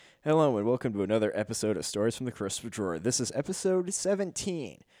Hello and welcome to another episode of Stories from the Crisp Drawer. This is episode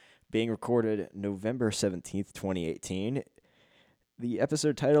 17, being recorded November 17th, 2018. The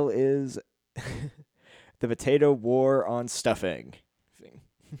episode title is The Potato War on Stuffing.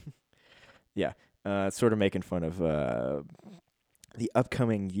 Yeah, it's sort of making fun of the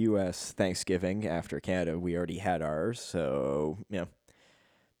upcoming U.S. Thanksgiving after Canada. We already had ours, so,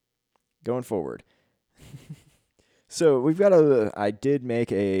 going forward. So I did make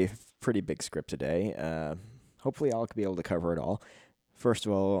a pretty big script today. Hopefully I'll be able to cover it all. First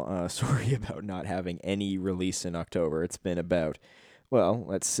of all, sorry about not having any release in October. It's been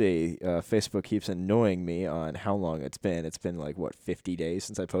let's see. Facebook keeps annoying me on how long it's been. It's been 50 days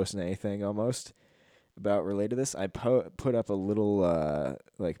since I posted anything almost about related to this. I put up a little,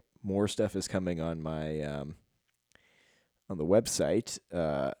 more stuff is coming on my, on the website.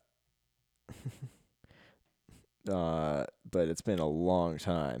 But it's been a long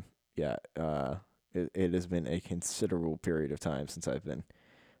time. Yeah, it has been a considerable period of time since I've been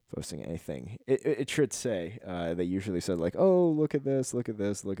posting anything. It should say, they usually said oh, look at this, look at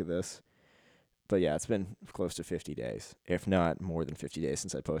this, look at this. But yeah, it's been close to 50 days, if not more than 50 days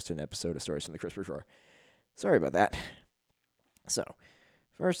since I posted an episode of Stories from the Crisp Drawer. Sorry about that. So,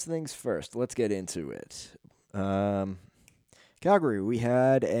 first things first, let's get into it. Calgary, we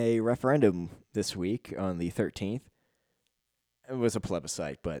had a referendum this week on the 13th. It was a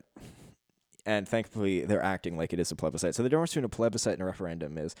plebiscite, and thankfully they're acting like it is a plebiscite. So the difference between a plebiscite and a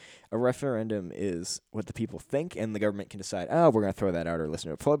referendum is what the people think, and the government can decide, oh, we're going to throw that out or listen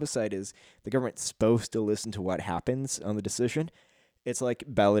to it. A plebiscite is the government's supposed to listen to what happens on the decision. It's like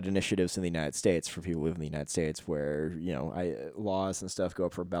ballot initiatives in the United States for people who live in the United States where, laws and stuff go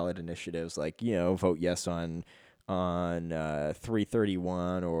up for ballot initiatives vote yes on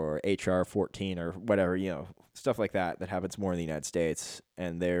 331 or HR 14 or whatever, stuff like that happens more in the United States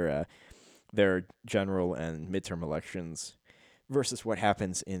and their general and midterm elections versus what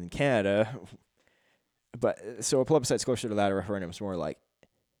happens in Canada. But so a plebiscite's closer to that. A referendum's more like,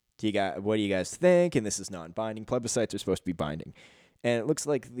 what do you guys think? And this is non-binding. Plebiscites are supposed to be binding. And it looks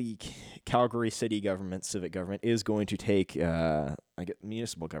like the Calgary city government, civic government, is going to take,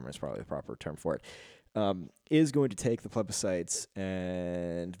 municipal government is probably the proper term for it, is going to take the plebiscites,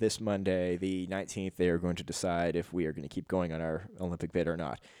 and this Monday, the 19th, they are going to decide if we are going to keep going on our Olympic bid or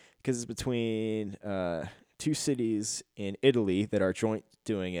not. Because it's between two cities in Italy that are joint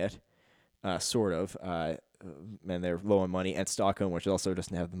doing it, sort of, and they're low on money, and Stockholm, which also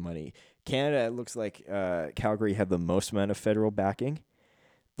doesn't have the money. Canada, it looks like Calgary had the most amount of federal backing,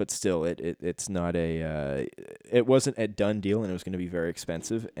 but still, it's not it wasn't a done deal, and it was going to be very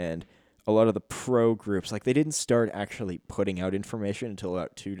expensive, and a lot of the pro groups, they didn't start actually putting out information until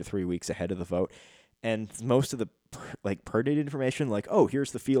about 2 to 3 weeks ahead of the vote. And most of the pertinent information, oh,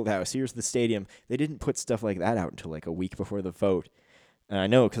 here's the field house, here's the stadium, they didn't put stuff like that out until a week before the vote. And I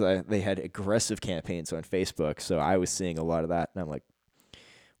know because they had aggressive campaigns on Facebook, so I was seeing a lot of that. And I'm like,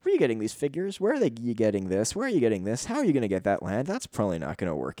 where are you getting these figures? Where are you getting this? Where are you getting this? How are you going to get that land? That's probably not going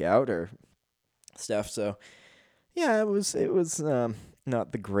to work out or stuff. So, yeah, it was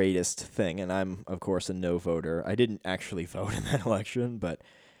not the greatest thing, and I'm, of course, a no voter. I didn't actually vote in that election, but,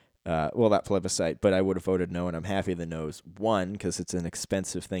 that plebiscite, but I would have voted no, and I'm happy the no's won, because it's an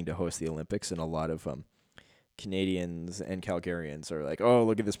expensive thing to host the Olympics, and a lot of Canadians and Calgarians are like, oh,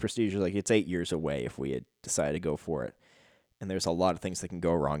 look at this prestige. It's 8 years away if we had decided to go for it, and there's a lot of things that can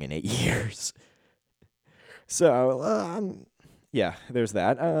go wrong in 8 years. So, there's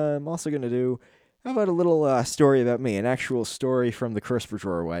that. I'm also going to do... How about a little story about me? An actual story from the Crisp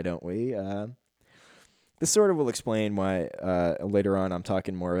Drawer, why don't we? This sort of will explain why later on I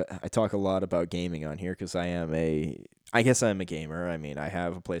talk a lot about gaming on here, because I guess I'm a gamer. I mean, I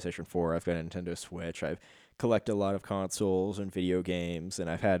have a PlayStation 4, I've got a Nintendo Switch, I've collected a lot of consoles and video games, and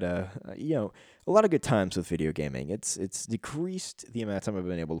I've had a lot of good times with video gaming. It's decreased the amount of time I've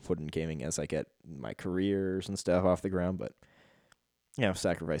been able to put in gaming as I get my careers and stuff off the ground, but,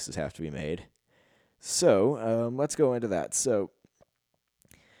 sacrifices have to be made. So, let's go into that. So,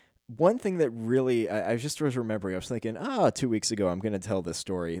 one thing that really, I just was remembering, I was thinking, 2 weeks ago, I'm going to tell this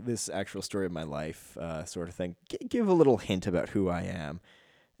story, this actual story of my life, sort of thing. Give a little hint about who I am.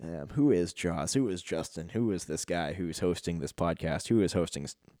 Who is Joss? Who is Justin? Who is this guy who's hosting this podcast? Who is hosting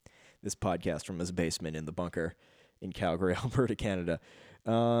this podcast from his basement in the bunker in Calgary, Alberta, Canada?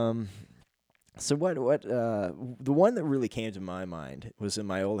 So the one that really came to my mind was in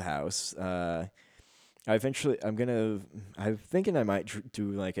my old house. I'm thinking I might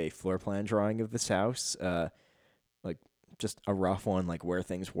do a floor plan drawing of this house, just a rough one, where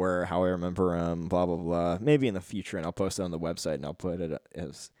things were, how I remember them, blah, blah, blah. Maybe in the future, and I'll post it on the website, and I'll put it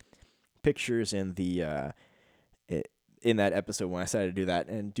as pictures in the in that episode when I decided to do that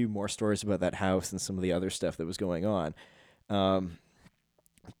and do more stories about that house and some of the other stuff that was going on.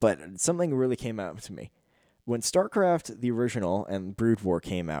 But something really came out to me. When StarCraft the original and Brood War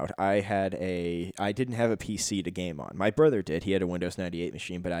came out, I didn't have a PC to game on. My brother did. He had a Windows 98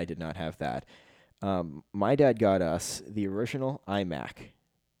 machine, but I did not have that. My dad got us the original iMac.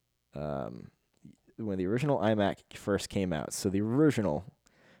 When the original iMac first came out. So the original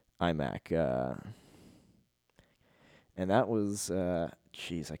iMac, and that was, I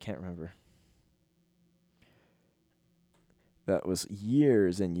can't remember. That was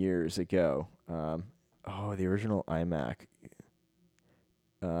years and years ago. The original iMac.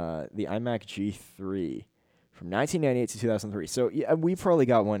 The iMac G3 from 1998 to 2003. So yeah, we probably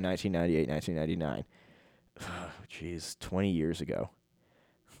got one 1998, 1999. Jeez, 20 years ago.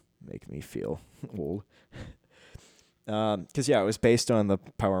 Make me feel old. Because, it was based on the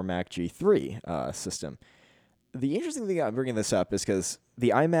Power Mac G3 system. The interesting thing I'm bringing this up is because the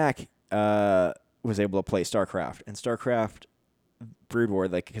iMac was able to play StarCraft. And StarCraft Brood War,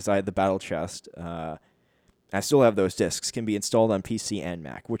 because I had the battle chest, I still have those discs, can be installed on PC and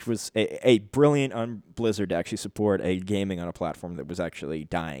Mac, which was a brilliant on Blizzard to actually support a gaming on a platform that was actually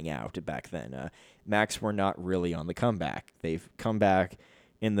dying out back then. Macs were not really on the comeback. They've come back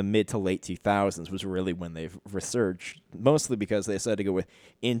in the mid to late 2000s was really when they've resurged, mostly because they decided to go with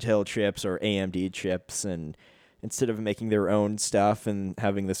Intel chips or AMD chips, and instead of making their own stuff and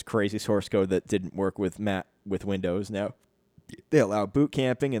having this crazy source code that didn't work with Windows, now they allow boot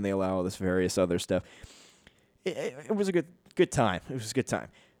camping and they allow all this various other stuff. It was a good time. It was a good time.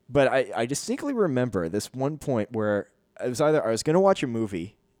 But I distinctly remember this one point where I was going to watch a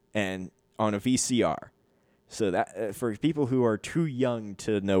movie and on a VCR. So that for people who are too young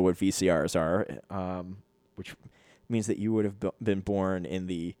to know what VCRs are, which means that you would have been born in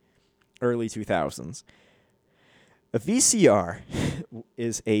the early 2000s, a VCR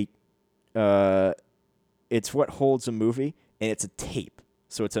is it's what holds a movie, and it's a tape.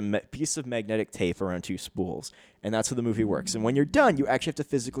 So it's a piece of magnetic tape around two spools, and that's how the movie works. And when you're done, you actually have to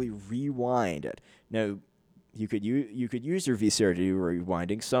physically rewind it. Now, you could use your VCR to do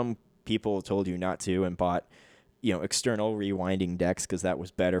rewinding. Some people told you not to and bought, external rewinding decks because that was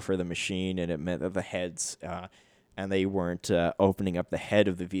better for the machine, and it meant that the heads, and they weren't opening up the head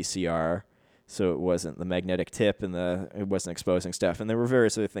of the VCR, so it wasn't the magnetic tip and it wasn't exposing stuff. And there were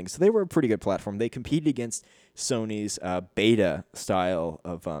various other things. So they were a pretty good platform. They competed against Sony's Beta style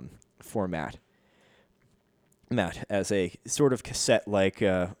of format. As a sort of cassette-like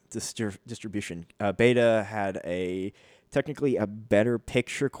distribution. Beta had technically a better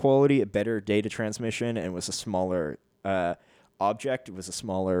picture quality, a better data transmission, and was a smaller object. It was a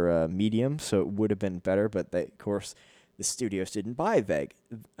smaller medium, so it would have been better. But of course, the studios didn't buy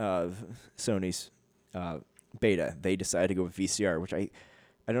Sony's Beta. They decided to go with VCR, which I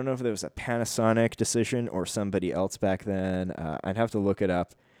don't know if there was a Panasonic decision or somebody else back then. I'd have to look it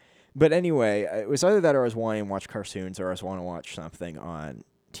up. But anyway, it was either that or I was wanting to watch cartoons or I was wanting to watch something on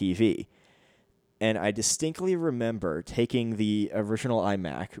TV. And I distinctly remember taking the original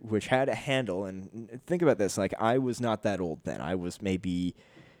iMac, which had a handle, and think about this, I was not that old then. I was maybe,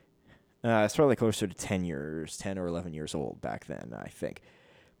 it's probably closer to 10 or 11 years old back then, I think.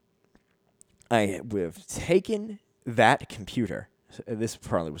 I would have taken that computer, this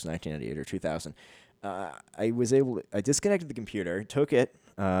probably was 1998 or 2000, I disconnected the computer, took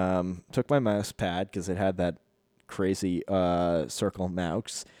my mouse pad, because it had that crazy circle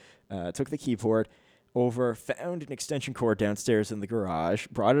mouse, took the keyboard over, found an extension cord downstairs in the garage,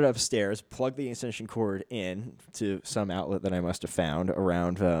 brought it upstairs, plugged the extension cord in to some outlet that I must have found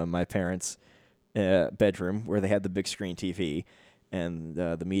around my parents' bedroom where they had the big screen TV and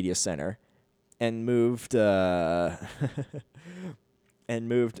the media center, and moved the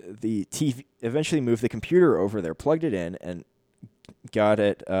TV. Eventually, moved the computer over there, plugged it in, and got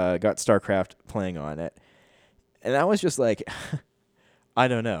StarCraft playing on it, and that was just I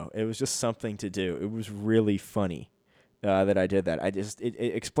don't know. It was just something to do. It was really funny that I did that. It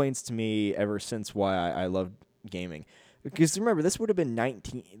explains to me ever since why I love gaming. Because remember, this would have been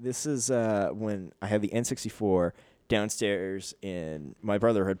This is when I had the N64 downstairs my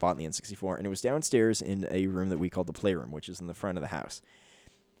brother had bought the N64, and it was downstairs in a room that we called the playroom, which is in the front of the house.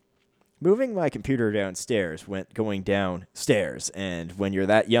 Moving my computer downstairs going downstairs, and when you're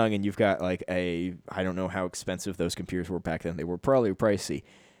that young and you've got I don't know how expensive those computers were back then. They were probably pricey.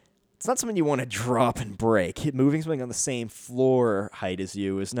 It's not something you want to drop and break. Moving something on the same floor height as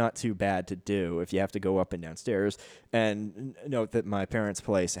you is not too bad to do if you have to go up and downstairs. And note that my parents'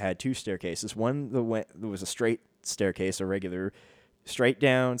 place had two staircases. One there was a straight staircase, a regular straight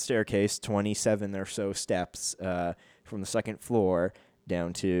down staircase, 27 or so steps from the second floor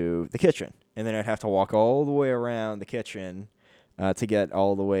down to the kitchen. And then I'd have to walk all the way around the kitchen to get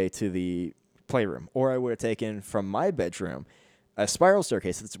all the way to the playroom. Or I would have taken from my bedroom a spiral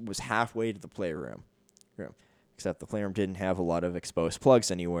staircase that was halfway to the playroom. Except the playroom didn't have a lot of exposed plugs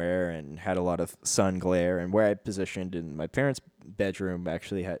anywhere and had a lot of sun glare. And where I positioned in my parents' bedroom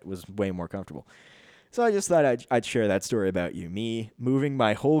actually was way more comfortable. So I just thought I'd share that story about you. Me moving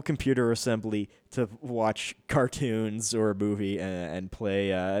my whole computer assembly to watch cartoons or a movie and play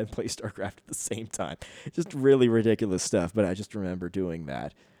StarCraft at the same time. Just really ridiculous stuff, but I just remember doing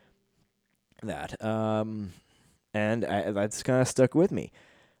that. And that's kind of stuck with me.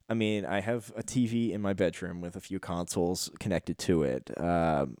 I mean, I have a TV in my bedroom with a few consoles connected to it.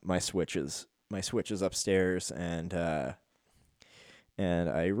 My switches upstairs, and I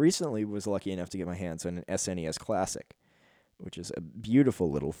recently was lucky enough to get my hands on an SNES Classic, which is a beautiful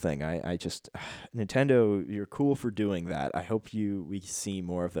little thing. I just Nintendo, you're cool for doing that. I hope we see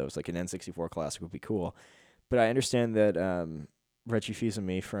more of those. Like an N64 Classic would be cool. But I understand that Reggie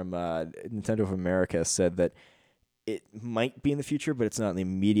Fils-Aimé from Nintendo of America said that it might be in the future, but it's not in the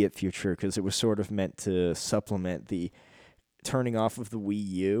immediate future because it was sort of meant to supplement the turning off of the Wii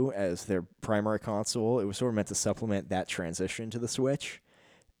U as their primary console. It was sort of meant to supplement that transition to the Switch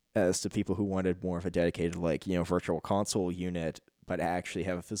as to people who wanted more of a dedicated, virtual console unit, but actually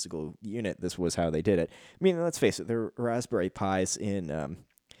have a physical unit. This was how they did it. I mean, let's face it, there are Raspberry Pis in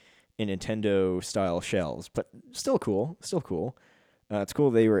Nintendo-style shells, but still cool. It's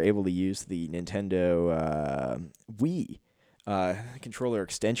cool they were able to use the Nintendo Wii controller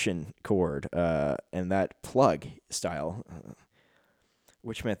extension cord and that plug style,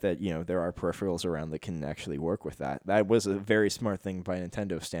 which meant that there are peripherals around that can actually work with that. That was a very smart thing by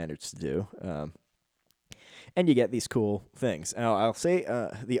Nintendo standards to do. And you get these cool things. Now, I'll say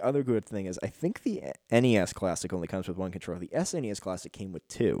the other good thing is I think the NES Classic only comes with one controller. The SNES Classic came with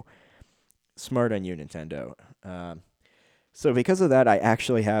two. Smart on you, Nintendo. So because of that, I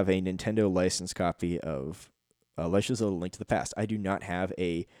actually have a Nintendo licensed copy of Legend of Zelda: Link to the Past. I do not have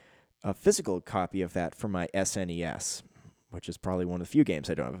a physical copy of that for my SNES, which is probably one of the few games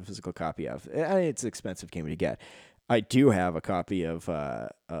I don't have a physical copy of. It's an expensive game to get. I do have a copy of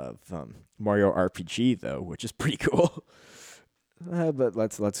Mario RPG, though, which is pretty cool. But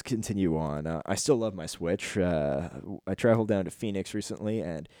let's continue on. I still love my Switch. I traveled down to Phoenix recently,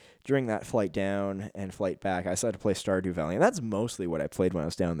 and during that flight down and flight back, I decided to play Stardew Valley, and that's mostly what I played when I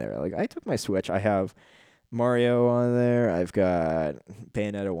was down there. Like, I took my Switch. I have Mario on there. I've got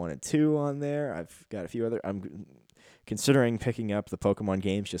Bayonetta 1 and 2 on there. I've got a few other. I'm considering picking up the Pokemon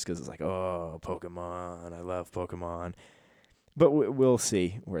games just because it's like, oh, Pokemon. I love Pokemon. But we'll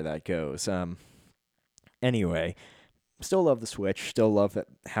see where that goes. Anyway. Still love the Switch. Still love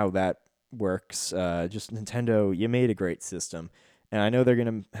how that works. Just Nintendo, you made a great system. And I know they're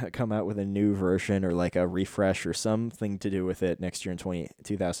going to come out with a new version or like a refresh or something to do with it next year in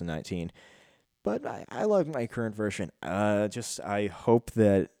 2019. But I love my current version. I hope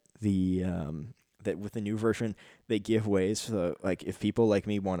that that with the new version, they give ways so, like, if people like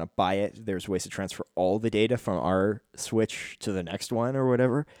me want to buy it, there's ways to transfer all the data from our Switch to the next one or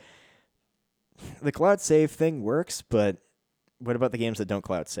whatever. The cloud save thing works, but what about the games that don't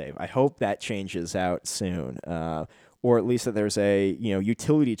cloud save? I hope that changes out soon, or at least that there's a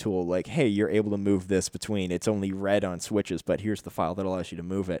utility tool like, hey, you're able to move this between. It's only red on Switches, but here's the file that allows you to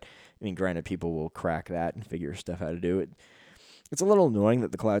move it. I mean, granted, people will crack that and figure stuff out to do it. It's a little annoying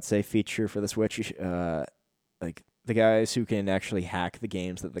that the cloud save feature for the Switch, like the guys who can actually hack the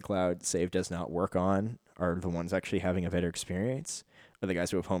games that the cloud save does not work on, are the ones actually having a better experience. Or the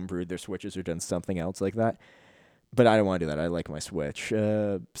guys who have homebrewed their Switches or done something else like that. But I don't want to do that. I like my Switch.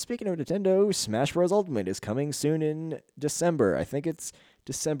 Speaking of Nintendo, Smash Bros. Ultimate is coming soon in December. I think it's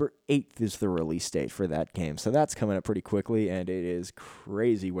December 8th is the release date for that game. So that's coming up pretty quickly, and it is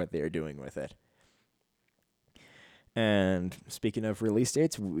crazy what they're doing with it. And speaking of release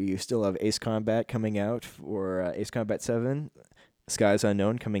dates, we still have Ace Combat coming out for Ace Combat 7. Skies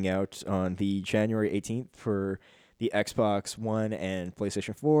Unknown coming out on the January 18th for the Xbox One and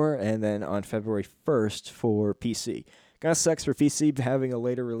PlayStation 4, and then on February 1st for PC. Kind of sucks for PC having a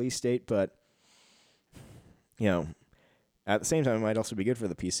later release date, but, at the same time, it might also be good for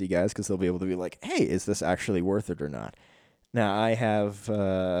the PC guys because they'll be able to be like, hey, is this actually worth it or not? Now, I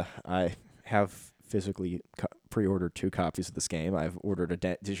have physically pre-ordered 2 copies of this game. I've ordered a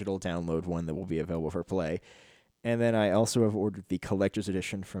digital download one that will be available for play. And then I also have ordered the collector's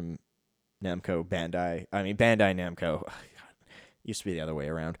edition from Bandai Namco. Used to be the other way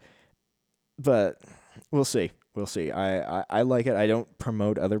around. But we'll see. We'll see. I like it. I don't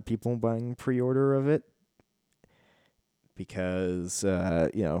promote other people buying pre-order of it because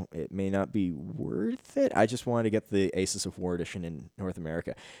it may not be worth it. I just want to get the Aces of War edition in North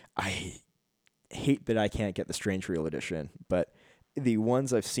America. I hate that I can't get the Strange Reel edition, but the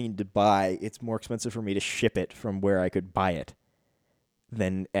ones I've seen to buy, it's more expensive for me to ship it from where I could buy it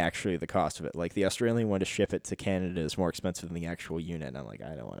than actually the cost of it. Like the Australian one to ship it to Canada is more expensive than the actual unit. And I'm like,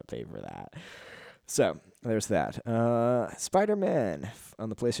 I don't want to pay for that. So there's that. Spider-Man on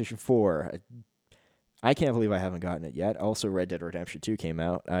the PlayStation 4. I can't believe I haven't gotten it yet. Also, Red Dead Redemption 2 came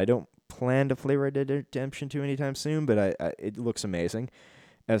out. I don't plan to play Red Dead Redemption 2 anytime soon, but it looks amazing,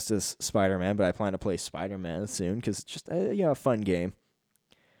 as does Spider-Man. But I plan to play Spider-Man soon because it's just a fun game.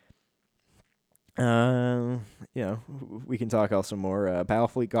 We can talk also more.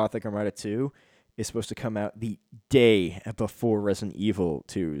 Battlefleet Gothic Armada 2 is supposed to come out the day before Resident Evil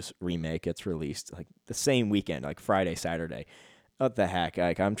 2's remake gets released, like the same weekend, like Friday, Saturday. What the heck?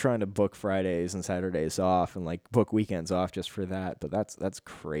 Like, I'm trying to book Fridays and Saturdays off and like book weekends off just for that, but that's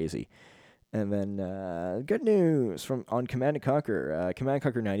crazy. And then good news on Command & Conquer. Command &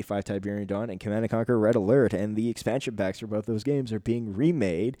 Conquer 95 Tiberian Dawn and Command & Conquer Red Alert, and the expansion packs for both those games are being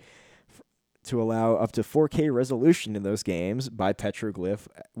remade to allow up to 4K resolution in those games by Petroglyph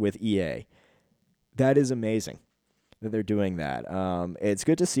with EA. That is amazing that they're doing that. It's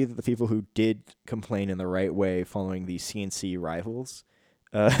good to see that the people who did complain in the right way following the CNC Rivals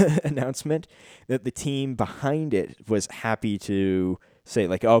announcement, that the team behind it was happy to say,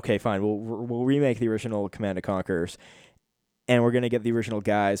 like, okay, fine, we'll remake the original Command & Conquers, and we're going to get the original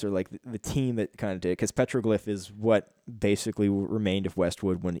guys, or like the team that kind of did, because Petroglyph is what basically remained of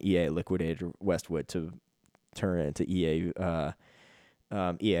Westwood when EA liquidated Westwood to turn it into EA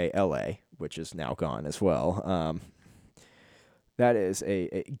LA, which is now gone as well. That is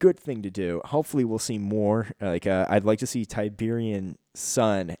a good thing to do. Hopefully we'll see more. I'd like to see Tiberian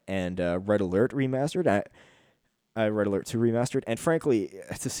Sun and Red Alert remastered. Red Alert 2 remastered, and frankly,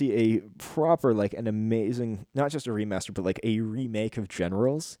 to see a proper, like, an amazing, not just a remaster, but like a remake of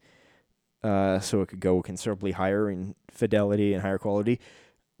Generals, so it could go considerably higher in fidelity and higher quality,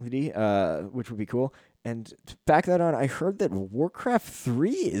 which would be cool. And to back that on, I heard that Warcraft 3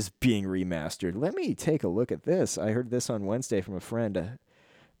 is being remastered. Let me take a look at this. I heard this on Wednesday from a friend.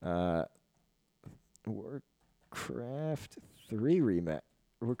 Warcraft 3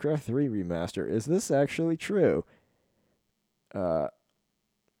 remaster. Is this actually true?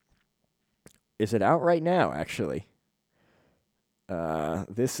 Is it out right now, actually?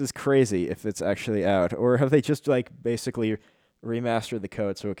 This is crazy if it's actually out. Or have they just, like, basically remastered the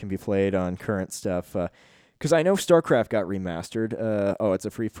code so it can be played on current stuff? Because I know StarCraft got remastered. It's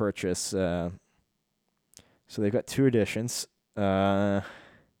a free purchase. So they've got 2 editions. So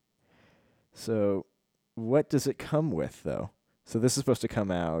what does it come with, though? So this is supposed to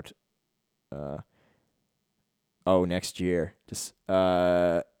come out next year.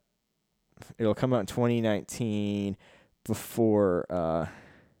 It'll come out in 2019 before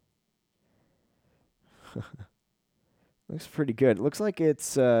looks pretty good. It looks like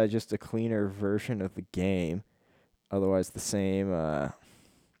it's just a cleaner version of the game. Otherwise the same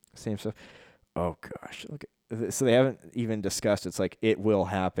stuff. Oh gosh, look at, so they haven't even discussed. It's like it will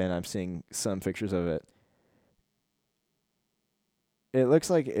happen. I'm seeing some pictures of it. It looks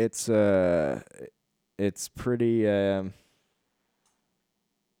like it's pretty it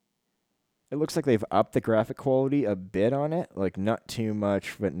looks like they've upped the graphic quality a bit on it, like not too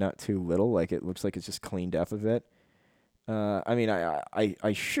much but not too little. Like it looks like it's just cleaned up a bit. I mean, I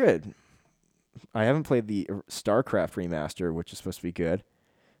haven't played the StarCraft remaster, which is supposed to be good.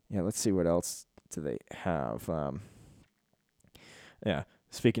 Yeah, let's see what else do they have. Yeah.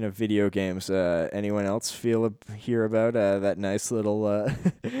 Speaking of video games, anyone else hear about that nice little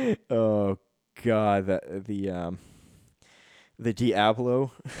oh god, the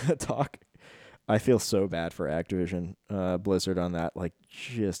Diablo talk? I feel so bad for Activision Blizzard on that, like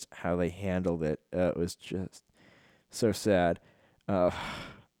just how they handled it. It was just so sad.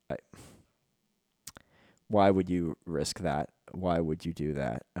 Why would you risk that? Why would you do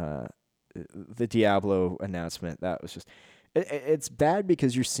that? The Diablo announcement, that was just it's bad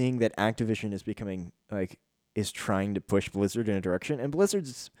because you're seeing that Activision is becoming is trying to push Blizzard in a direction, and let's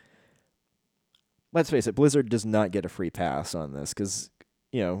face it, Blizzard does not get a free pass on this because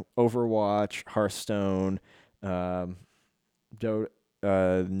Overwatch, Hearthstone, Dota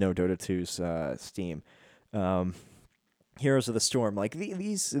 2's Steam, Heroes of the Storm, like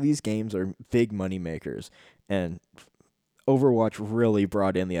these games are big money makers, and Overwatch really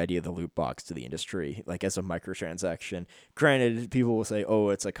brought in the idea of the loot box to the industry, like as a microtransaction. Granted, people will say, "Oh,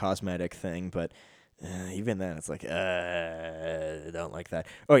 it's a cosmetic thing," but Even then, it's like, I don't like that.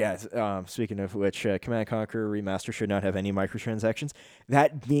 Oh yeah. Speaking of which, Command and Conquer Remaster should not have any microtransactions.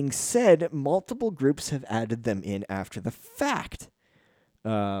 That being said, multiple groups have added them in after the fact.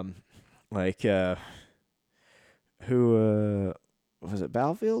 Um, like who was it?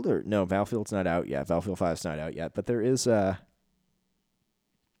 Battlefield or no? Battlefield's not out yet. Battlefield 5's not out yet. But there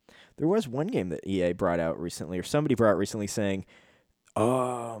was one game that EA brought out recently, or somebody brought out recently, saying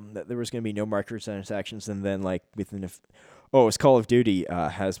that there was going to be no microtransactions, and then like within it's Call of Duty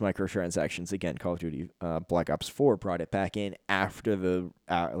has microtransactions again. Call of Duty Black Ops 4 brought it back in after the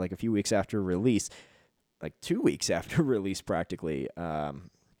like a few weeks after release, like 2 weeks after release practically. I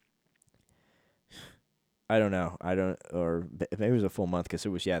don't know. Or maybe it was a full month because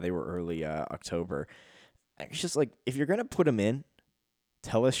they were early October. It's just like, if you're gonna put them in,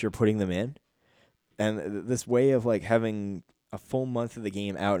 tell us you're putting them in. And this way of like having a full month of the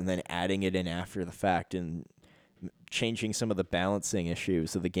game out and then adding it in after the fact and changing some of the balancing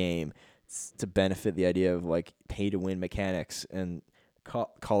issues of the game to benefit the idea of like pay to win mechanics and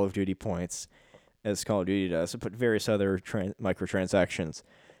Call of Duty points, as Call of Duty does, to put various other microtransactions.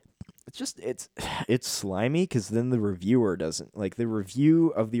 It's slimy, because then the reviewer doesn't like, the review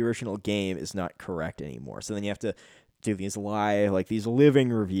of the original game is not correct anymore. So then you have to do these living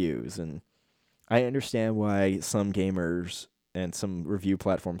reviews, and I understand why some gamers and some review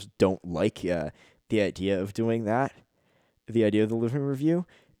platforms don't like the idea of doing that. The idea of the living review,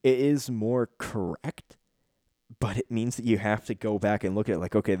 it is more correct, but it means that you have to go back and look at it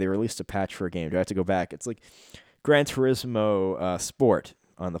like, okay, they released a patch for a game. Do I have to go back? It's like Gran Turismo Sport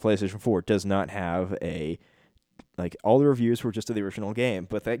on the PlayStation 4 does not have all the reviews were just of the original game,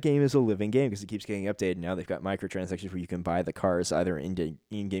 but that game is a living game because it keeps getting updated. Now they've got microtransactions where you can buy the cars either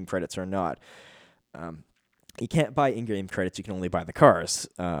in-game credits or not. You can't buy in-game credits, you can only buy the cars.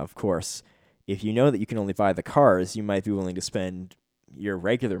 Of course, if you know that you can only buy the cars, you might be willing to spend your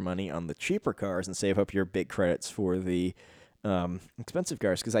regular money on the cheaper cars and save up your big credits for the expensive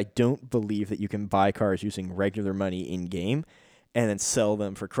cars, because I don't believe that you can buy cars using regular money in-game and then sell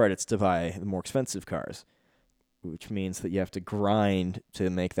them for credits to buy the more expensive cars, which means that you have to grind to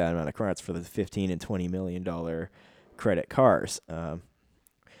make that amount of credits for the $15 and $20 million credit cars,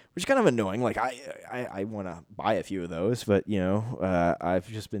 which is kind of annoying. Like, I want to buy a few of those, but I've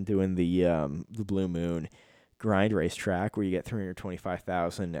just been doing the Blue Moon grind race track where you get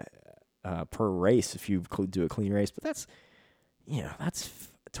 325,000 per race if you do a clean race, but that's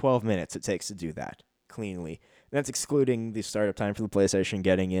 12 minutes it takes to do that cleanly. That's excluding the startup time for the PlayStation,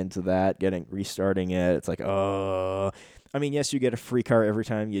 getting into that, restarting it. It's like, yes, you get a free car every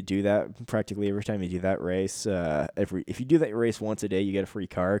time you do that, practically every time you do that race. If you do that race once a day, you get a free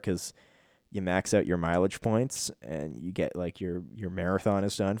car because you max out your mileage points and you get like your marathon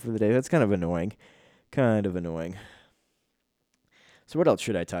is done for the day. That's kind of annoying. So what else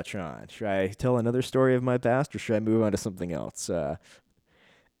should I touch on? Should I tell another story of my past, or should I move on to something else?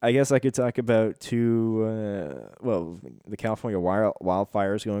 I guess I could talk about the California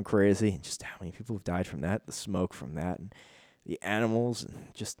wildfires going crazy, and just how many people have died from that, the smoke from that, and the animals, and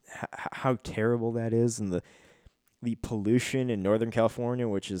just how terrible that is, and the pollution in Northern California,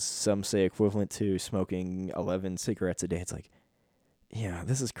 which is, some say, equivalent to smoking 11 cigarettes a day. It's like, yeah,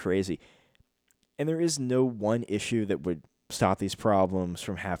 this is crazy. And there is no one issue that would stop these problems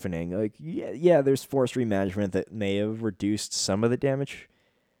from happening. Like, yeah, there's forestry management that may have reduced some of the damage,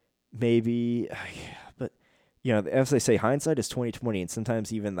 maybe, but as they say, hindsight is 20/20, and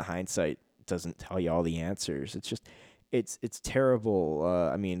sometimes even the hindsight doesn't tell you all the answers. It's just, it's terrible.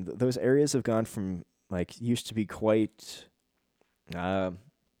 Those areas have gone from used to be quite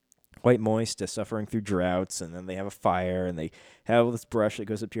moist to suffering through droughts, and then they have a fire, and they have all this brush that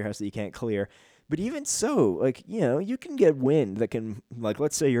goes up to your house that you can't clear. But even so, you can get wind that can,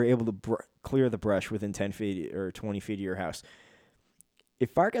 let's say you're able to clear the brush within 10 feet or 20 feet of your house. If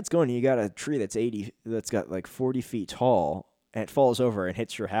fire gets going and you got a tree that's got 40 feet tall, and it falls over and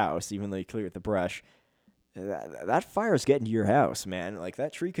hits your house, even though you cleared the brush, that fire's getting to your house, man.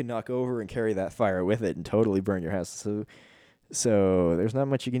 That tree could knock over and carry that fire with it and totally burn your house. So there's not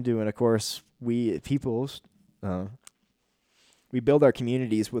much you can do. And of course, we build our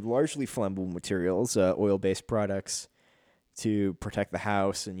communities with largely flammable materials, oil-based products, to protect the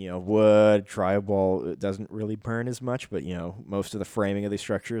house, and wood, drywall, it doesn't really burn as much, but most of the framing of these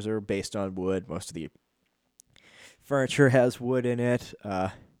structures are based on wood. Most of the furniture has wood in it. We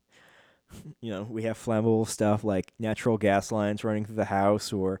have flammable stuff like natural gas lines running through the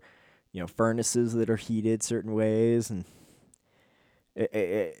house, or furnaces that are heated certain ways, and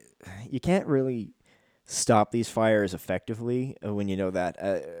you can't really stop these fires effectively when you know that.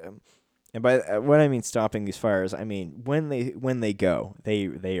 And by what I mean stopping these fires, I mean when they go,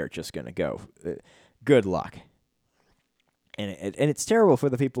 they are just gonna go. Good luck. And it's terrible for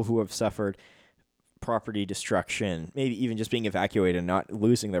the people who have suffered property destruction, maybe even just being evacuated and not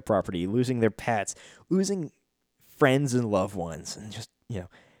losing their property, losing their pets, losing friends and loved ones, and just,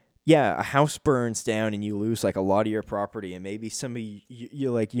 yeah, a house burns down and you lose like a lot of your property and maybe some of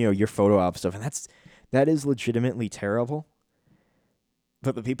you like, your photo op stuff, and that is legitimately terrible.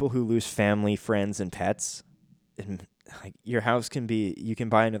 But the people who lose family, friends, and pets, and like your house you can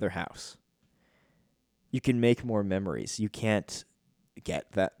buy another house. You can make more memories. You can't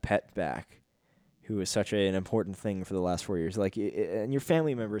get that pet back, who is such an important thing for the last 4 years. Like, and your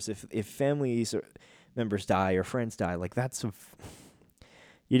family members, if families or members die or friends die, like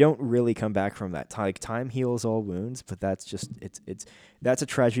you don't really come back from that. Like, time heals all wounds, but that's just that's a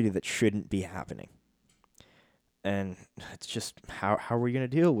tragedy that shouldn't be happening. And it's just how are we going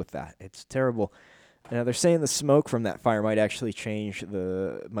to deal with that? It's terrible. Now they're saying the smoke from that fire might actually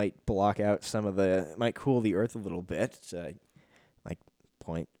might block out might cool the earth a little bit, like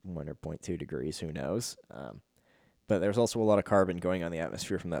 0.1 or 0.2 degrees, who knows? But there's also a lot of carbon going on in the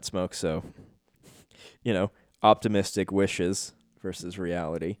atmosphere from that smoke, so, optimistic wishes versus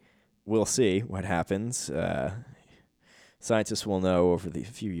reality. We'll see what happens. Scientists will know over the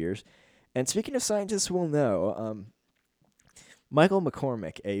few years. And speaking of scientists will know, Michael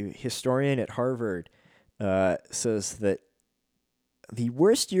McCormick, a historian at Harvard, says that the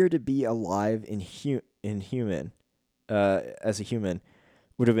worst year to be alive as a human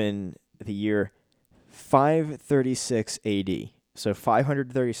would have been the year 536 AD. So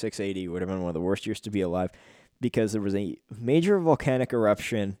 536 AD would have been one of the worst years to be alive because there was a major volcanic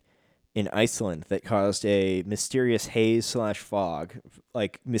eruption in Iceland that caused a mysterious haze/fog,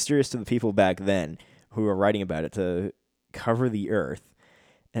 like mysterious to the people back then who were writing about it, to cover the earth.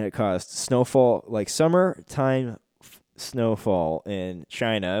 And it caused snowfall, like summertime snowfall in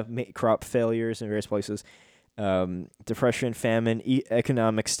China, crop failures in various places, depression, famine,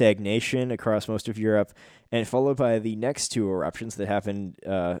 economic stagnation across most of Europe, and followed by the next two eruptions that happened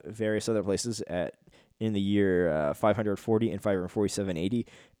various other places in the year 540 and 547 AD,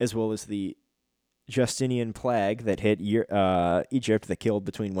 as well as the Justinian plague that hit Egypt, that killed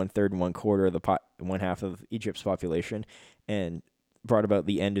between 1/3 and 1/4 of one half of Egypt's population, and brought about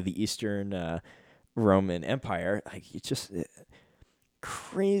the end of the Eastern Roman Empire. Like, it's just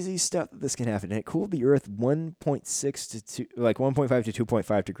crazy stuff that this can happen. And it cooled the Earth 1.6 to 2, like 1.5 to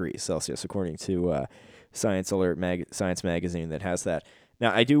 2.5 degrees Celsius, according to Science Alert Science magazine that has that.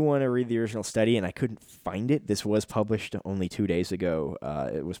 Now, I do want to read the original study, and I couldn't find it. This was published only 2 days ago.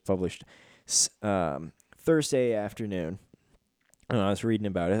 It was published Thursday afternoon. And I was reading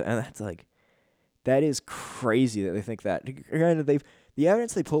about it, and that is crazy that they think that. Granted, the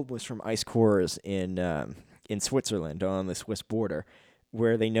evidence they pulled was from ice cores in Switzerland on the Swiss border,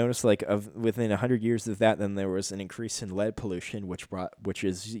 where they noticed within 100 years of that, then there was an increase in lead pollution, which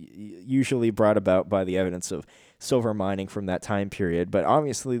is usually brought about by the evidence of silver mining from that time period. But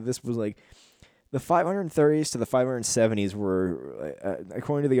obviously, this was the 530s to the 570s were,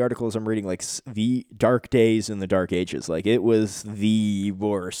 according to the articles I'm reading, like the dark days in the Dark Ages. Like, it was the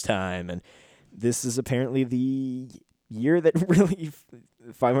worst time, and this is apparently the year that really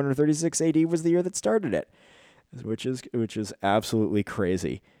 536 AD was the year that started it. Which is absolutely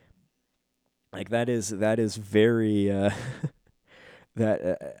crazy. Like, that is very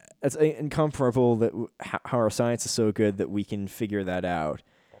that's incomparable that how our science is so good that we can figure that out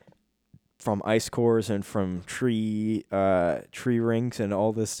from ice cores and from tree rings and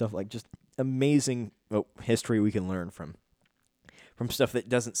all this stuff. Like, just amazing history we can learn from stuff that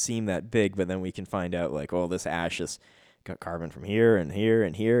doesn't seem that big, but then we can find out like, oh, this ash has got carbon from here and here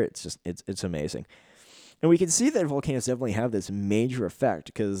and here. It's just it's amazing. And we can see that volcanoes definitely have this major effect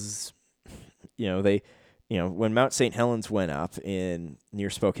because, when Mount St. Helens went up near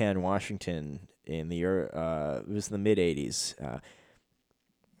Spokane, Washington, in the it was the mid '80s.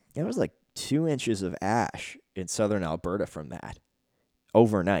 It was like 2 inches of ash in southern Alberta from that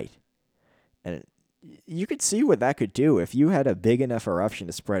overnight, and you could see what that could do if you had a big enough eruption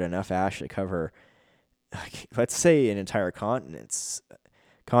to spread enough ash to cover, let's say, an entire continent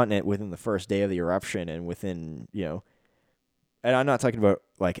within the first day of the eruption, and within, and I'm not talking about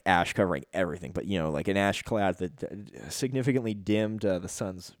like ash covering everything, but like an ash cloud that significantly dimmed the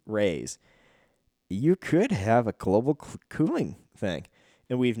sun's rays. You could have a global cooling thing,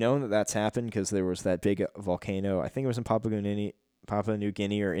 and we've known that that's happened because there was that big volcano. I think it was in Papua New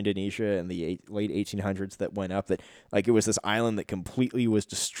Guinea or Indonesia in the late 1800s that went up. That, it was this island that completely was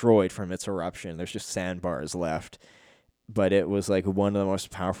destroyed from its eruption. There's just sandbars left. but it was like one of the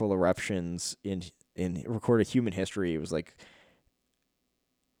most powerful eruptions in recorded human history. It was like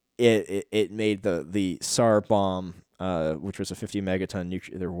it made the Tsar bomb, which was a 50 megaton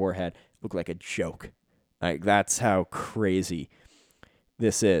nuclear warhead, look like a joke. Like that's how crazy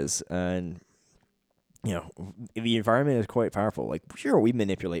this is, and the environment is quite powerful. Like, sure, we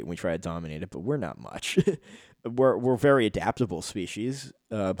manipulate when we try to dominate it, but we're not much. we're very adaptable species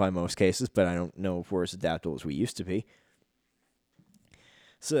by most cases, but I don't know if we're as adaptable as we used to be.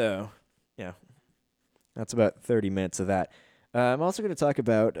 So, yeah, that's about 30 minutes of that. I'm also going to talk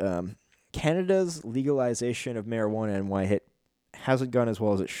about Canada's legalization of marijuana and why it hasn't gone as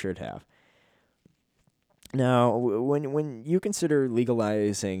well as it should have. Now, when you consider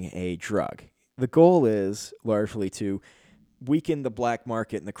legalizing a drug, the goal is largely to weaken the black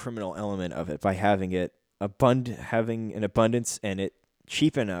market and the criminal element of it by having having an abundance and it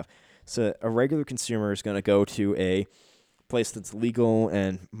cheap enough so a regular consumer is going to go to a place that's legal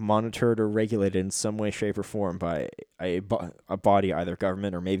and monitored or regulated in some way, shape, or form by a body, either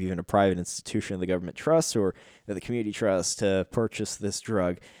government or maybe even a private institution the government trusts or that the community trusts, to purchase this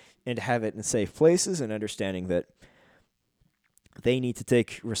drug and to have it in safe places, and understanding that they need to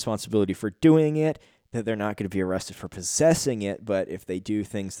take responsibility for doing it, that they're not going to be arrested for possessing it, but if they do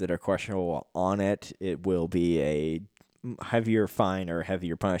things that are questionable on it, it will be a heavier fine or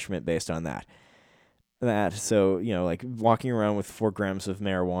heavier punishment based on that. So, like walking around with 4 grams of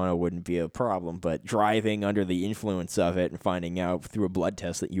marijuana wouldn't be a problem, but driving under the influence of it and finding out through a blood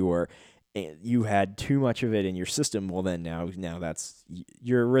test that you had too much of it in your system, well then now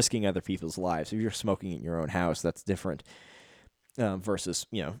you're risking other people's lives. If you're smoking in your own house, that's different. Versus,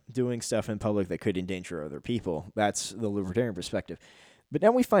 doing stuff in public that could endanger other people. That's the libertarian perspective. But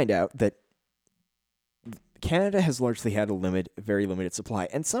now we find out that Canada has largely had a very limited supply,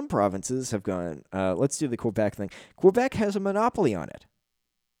 and some provinces have gone, let's do the Quebec thing. Quebec has a monopoly on it.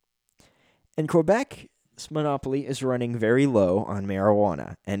 And Quebec's monopoly is running very low on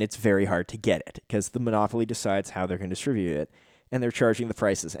marijuana, and it's very hard to get it because the monopoly decides how they're going to distribute it, and they're charging the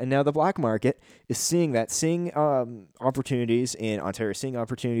prices. And now the black market is seeing opportunities in Ontario, seeing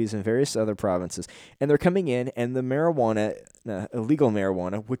opportunities in various other provinces, and they're coming in, and the illegal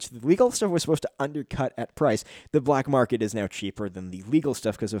marijuana, which the legal stuff was supposed to undercut at price, the black market is now cheaper than the legal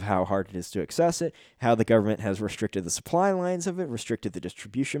stuff because of how hard it is to access it, how the government has restricted the supply lines of it, restricted the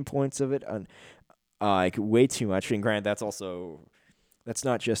distribution points of it, like way too much. And granted, that's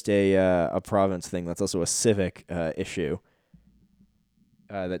not just a province thing, that's also a civic issue.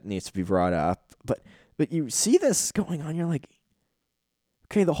 That needs to be brought up. But you see this going on, you're like,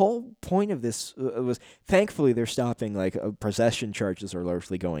 okay, the whole point of this was, thankfully they're stopping, like, possession charges are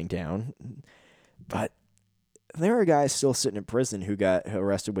largely going down. But there are guys still sitting in prison who got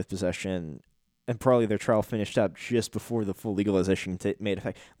arrested with possession, and probably their trial finished up just before the full legalization made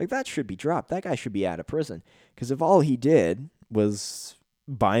effect. Like, that should be dropped. That guy should be out of prison. Because if all he did was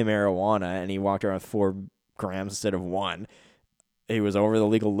buy marijuana and he walked around with 4 grams instead of 1, he was over the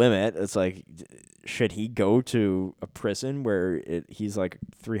legal limit. It's like, should he go to a prison where he's like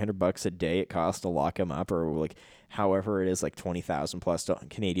 $300 a day it costs to lock him up, or like however it is, like 20,000 plus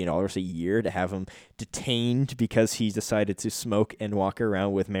Canadian dollars a year to have him detained because he decided to smoke and walk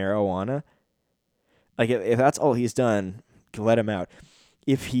around with marijuana? Like, if that's all he's done, let him out.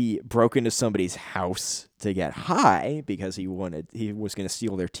 If he broke into somebody's house to get high because he was going to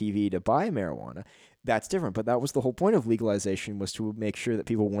steal their TV to buy marijuana, that's different. But that was the whole point of legalization, was to make sure that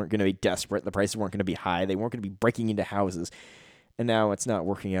people weren't going to be desperate. The prices weren't going to be high. They weren't going to be breaking into houses. And now it's not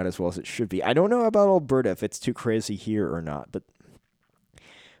working out as well as it should be. I don't know about Alberta, if it's too crazy here or not. But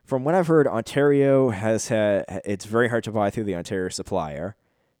from what I've heard, Ontario it's very hard to buy through the Ontario supplier,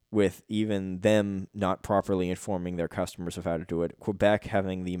 with even them not properly informing their customers of how to do it. Quebec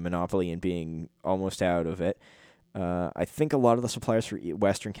having the monopoly and being almost out of it. I think a lot of the suppliers for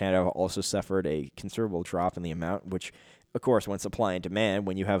Western Canada also suffered a considerable drop in the amount, which, of course, when supply and demand,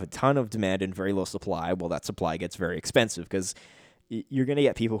 when you have a ton of demand and very low supply, well, that supply gets very expensive because you're going to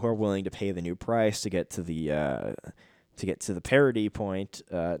get people who are willing to pay the new price to get to the parity point.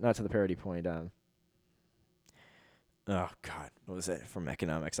 Not to the parity point. Oh, God, what was it from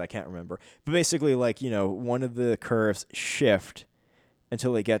economics? I can't remember. But basically, like, one of the curves shift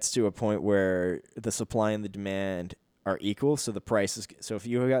until it gets to a point where the supply and the demand are equal. So the price is, so if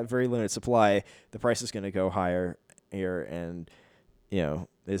you got very limited supply, the price is going to go higher here. And,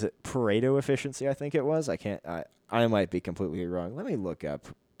 is it Pareto efficiency? I think it was. I might be completely wrong. Let me look up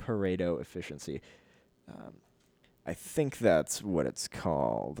Pareto efficiency. I think that's what it's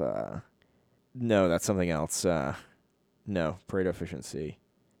called. No, that's something else. No, Pareto efficiency.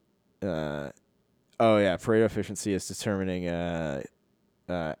 Oh yeah, Pareto efficiency is determining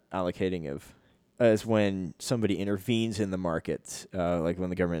allocating of as when somebody intervenes in the market, like when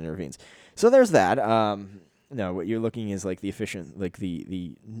the government intervenes. So there's that. No, what you're looking is like the efficient, like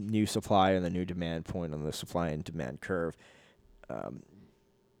the new supply and the new demand point on the supply and demand curve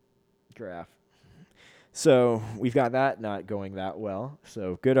graph. So we've got that not going that well.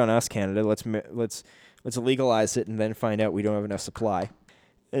 So good on us, Canada. Let's legalize it and then find out we don't have enough supply.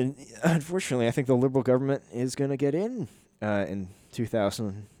 And unfortunately, I think the Liberal government is going to get in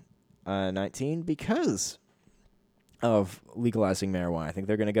 2019 because of legalizing marijuana. I think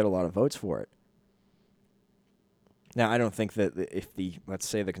they're going to get a lot of votes for it. Now, I don't think that if let's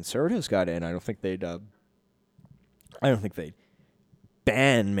say the Conservatives got in, I don't think they'd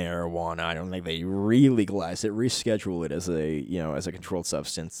ban marijuana. I don't think they re-legalize it, reschedule it as a controlled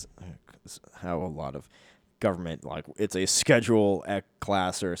substance. How a lot of government, like, it's a Schedule X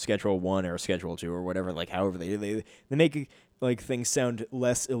class or a Schedule 1 or a Schedule 2 or whatever, like, however they make like things sound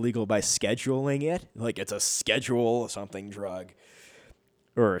less illegal by scheduling it, like it's a Schedule something drug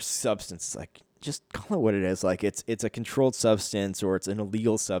or a substance. Like, just call it what it is. Like, it's a controlled substance or it's an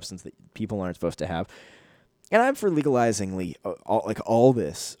illegal substance that people aren't supposed to have. And I'm for legalizing all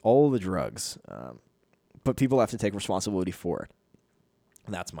the drugs, but people have to take responsibility for it.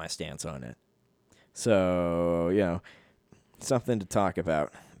 And that's my stance on it. So, something to talk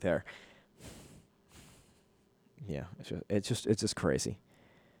about there. Yeah, it's just crazy.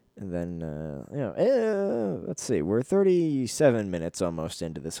 And then, let's see, we're 37 minutes almost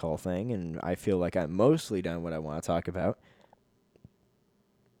into this whole thing, and I feel like I'm mostly done what I want to talk about.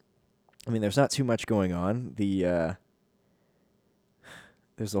 I mean, there's not too much going on. There's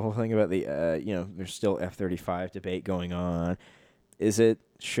the whole thing about there's still F-35 debate going on.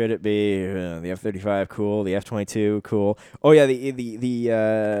 Should it be the F-35 cool, the F-22 cool? Oh yeah, the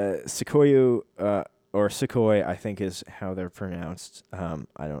Sukhoi or Sukhoi, I think is how they're pronounced.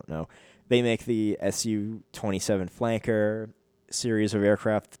 I don't know. They make the Su-27 flanker series of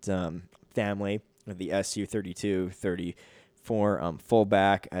aircraft family, the Su-32, 34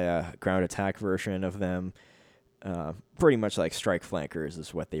 fullback ground attack version of them. Pretty much like strike flankers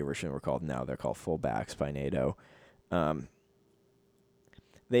is what they originally were called. Now they're called fullbacks by NATO.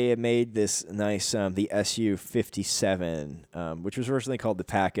 They had made this nice, the Su-57, which was originally called the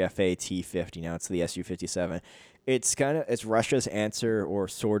PAC-FA T-50. Now it's the Su-57. It's Russia's answer or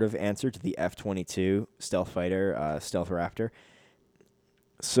sort of answer to the F-22 stealth fighter, Stealth Raptor.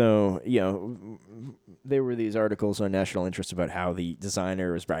 So, there were these articles on National Interest about how the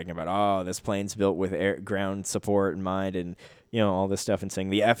designer was bragging about, this plane's built with ground support in mind and, all this stuff, and saying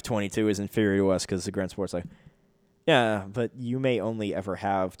the F-22 is inferior to us because the ground support's like, yeah, but you may only ever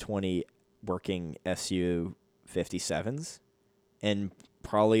have 20 working Su-57s, and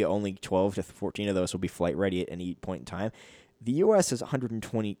probably only 12 to 14 of those will be flight ready at any point in time. The U.S. has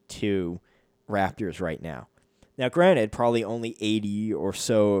 122 Raptors right now. Now, granted, probably only 80 or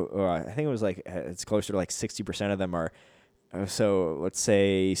so, I think it was like, it's closer to like 60% of them are, so let's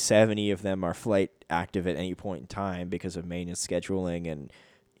say 70 of them are flight active at any point in time because of maintenance scheduling and,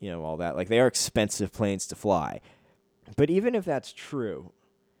 all that. Like, they are expensive planes to fly. But even if that's true,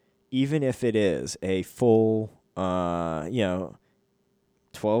 even if it is a full, 12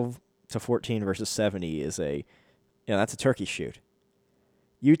 to 14 versus 70 is that's a turkey shoot.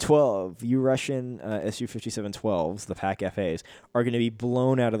 U Russian Su-57-12s, the PAC-FAs, are going to be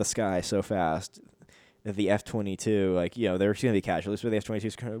blown out of the sky so fast that the F-22, there's going to be casualties, but the F-22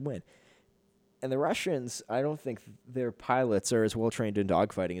 is going to win. And the Russians, I don't think their pilots are as well trained in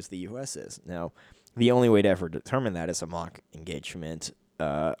dogfighting as the U.S. is. Now, the only way to ever determine that is a mock engagement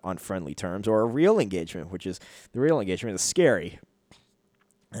on friendly terms, or a real engagement, which is the real engagement is scary.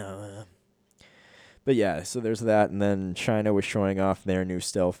 But yeah, so there's that, and then China was showing off their new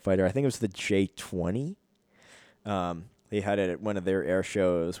stealth fighter. I think it was the J-20. They had it at one of their air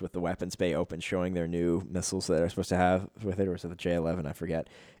shows with the weapons bay open, showing their new missiles that they're supposed to have with it, or was it the J-11? I forget.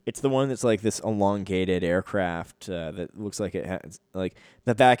 It's the one that's like this elongated aircraft that looks like it has, like,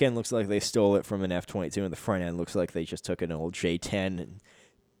 the back end looks like they stole it from an F-22, and the front end looks like they just took an old J-10 and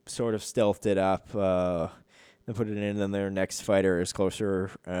sort of stealthed it up and put it in, and then their next fighter is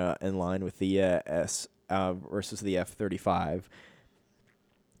closer in line with the S versus the F-35,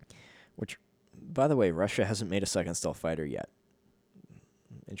 which, by the way, Russia hasn't made a second stealth fighter yet.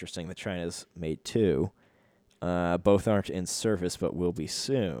 Interesting that China's made two. Both aren't in service, but will be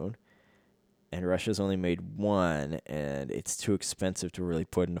soon. And Russia's only made one, and it's too expensive to really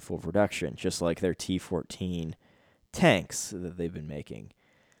put into full production, just like their T-14 tanks that they've been making.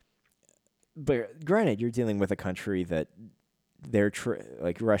 But granted, you're dealing with a country that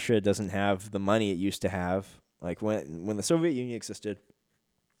like Russia doesn't have the money it used to have. Like when the Soviet Union existed,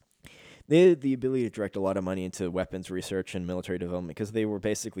 they had the ability to direct a lot of money into weapons research and military development because they were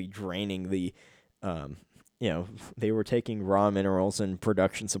basically draining they were taking raw minerals and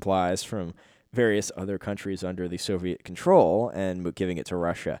production supplies from various other countries under the Soviet control and giving it to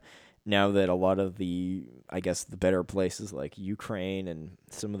Russia. Now that a lot of the better places like Ukraine and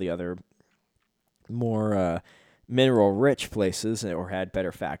some of the other more mineral-rich places or had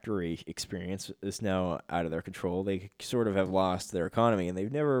better factory experience is now out of their control. They sort of have lost their economy, and they've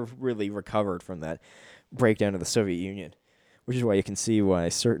never really recovered from that breakdown of the Soviet Union, which is why you can see why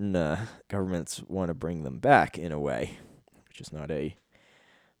certain governments want to bring them back in a way, which is not a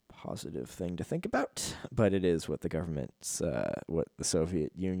positive thing to think about, but it is what the governments, what the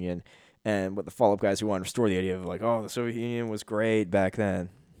Soviet Union and what the follow-up guys who want to restore the idea of like, oh, the Soviet Union was great back then.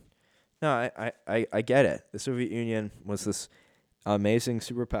 No, I get it. The Soviet Union was this amazing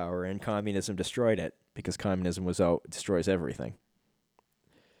superpower, and communism destroyed it because communism destroys everything.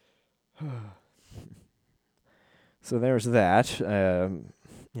 So there's that.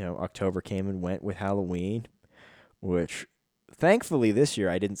 October came and went with Halloween, which thankfully this year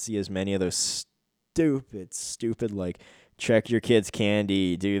I didn't see as many of those stupid like check your kid's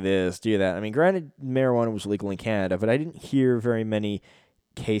candy, do this, do that. I mean, granted, marijuana was legal in Canada, but I didn't hear very many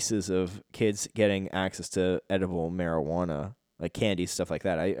cases of kids getting access to edible marijuana, like candy, stuff like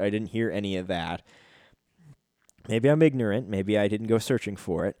that. I didn't hear any of that. Maybe I'm ignorant. Maybe I didn't go searching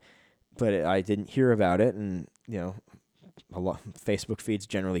for it, but I didn't hear about it. And, a lot Facebook feeds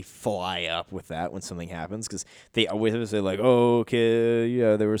generally fly up with that when something happens because they always say like, oh, okay,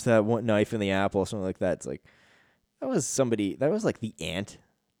 yeah, there was that one knife in the apple or something like that. It's like, that was like the aunt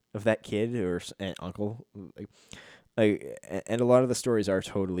of that kid or an uncle. And a lot of the stories are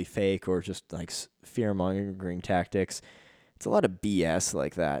totally fake or just like fear-mongering tactics. It's a lot of BS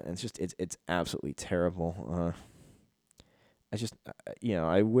like that, and it's absolutely terrible.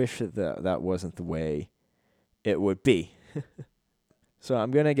 I wish that wasn't the way it would be. So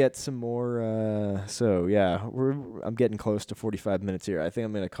I'm gonna get some more. I'm getting close to 45 minutes here. I think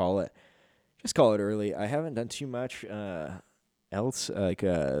I'm gonna just call it early. I haven't done too much else, not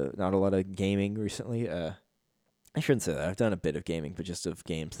a lot of gaming recently. I shouldn't say that. I've done a bit of gaming, but just of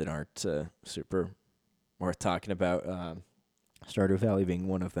games that aren't super worth talking about. Stardew Valley being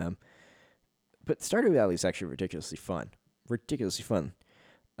one of them. But Stardew Valley is actually ridiculously fun.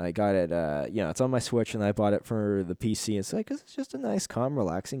 I got it, it's on my Switch, and I bought it for the PC. It's like, 'cause it's just a nice, calm,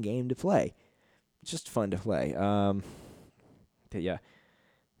 relaxing game to play. It's just fun to play. But yeah.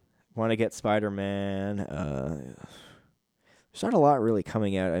 Want to get Spider-Man. There's not a lot really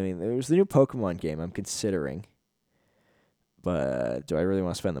coming out. I mean, there's the new Pokemon game I'm considering. But do I really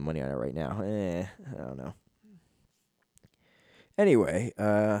want to spend the money on it right now? I don't know. Anyway,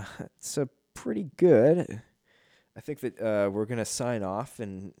 it's pretty good. I think that we're going to sign off,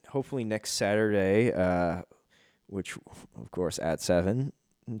 and hopefully next Saturday, which, of course, at 7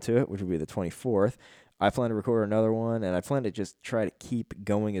 to it, which will be the 24th, I plan to record another one, and I plan to just try to keep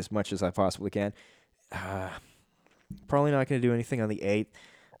going as much as I possibly can. Probably not going to do anything on the 8th.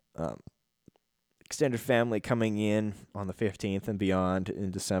 Extended family coming in on the 15th and beyond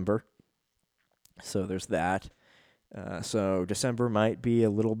in December. So there's that. So December might be a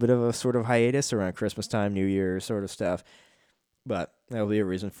little bit of a sort of hiatus around Christmas time, New Year sort of stuff. But there'll be a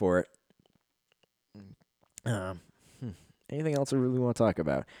reason for it. Anything else I really want to talk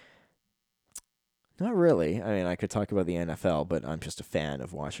about? Not really. I mean, I could talk about the NFL, but I'm just a fan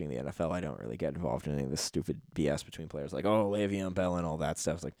of watching the NFL. I don't really get involved in any of this stupid BS between players like, oh, Le'Veon Bell and all that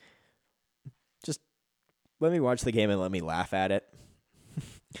stuff. It's like, just let me watch the game and let me laugh at it.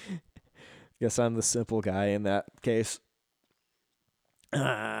 Guess I'm the simple guy in that case.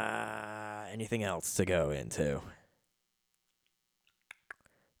 Anything else to go into?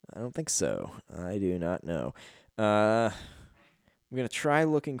 I don't think so. I do not know. I'm going to try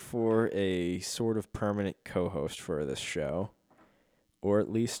looking for a sort of permanent co-host for this show. Or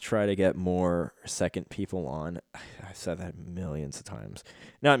at least try to get more second people on. I've said that millions of times.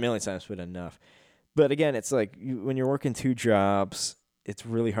 Not millions of times, but enough. But again, it's like when you're working 2 jobs, it's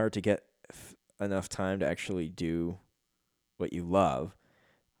really hard to get enough time to actually do what you love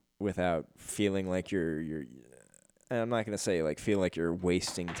without feeling like you're and I'm not going to say like feel like you're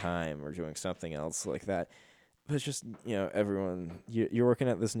wasting time or doing something else like that. But it's just, everyone, you're working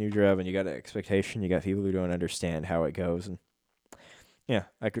at this new job and you got an expectation. You got people who don't understand how it goes. And yeah,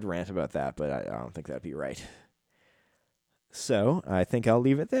 I could rant about that, but I don't think that'd be right. So I think I'll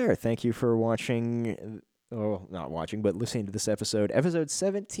leave it there. Thank you for watching. Oh, not watching, but listening to this episode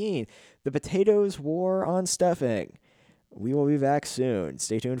 17, The Potatoes War on Stuffing. We will be back soon.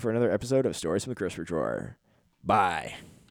 Stay tuned for another episode of Stories from the Christopher Drawer. Bye.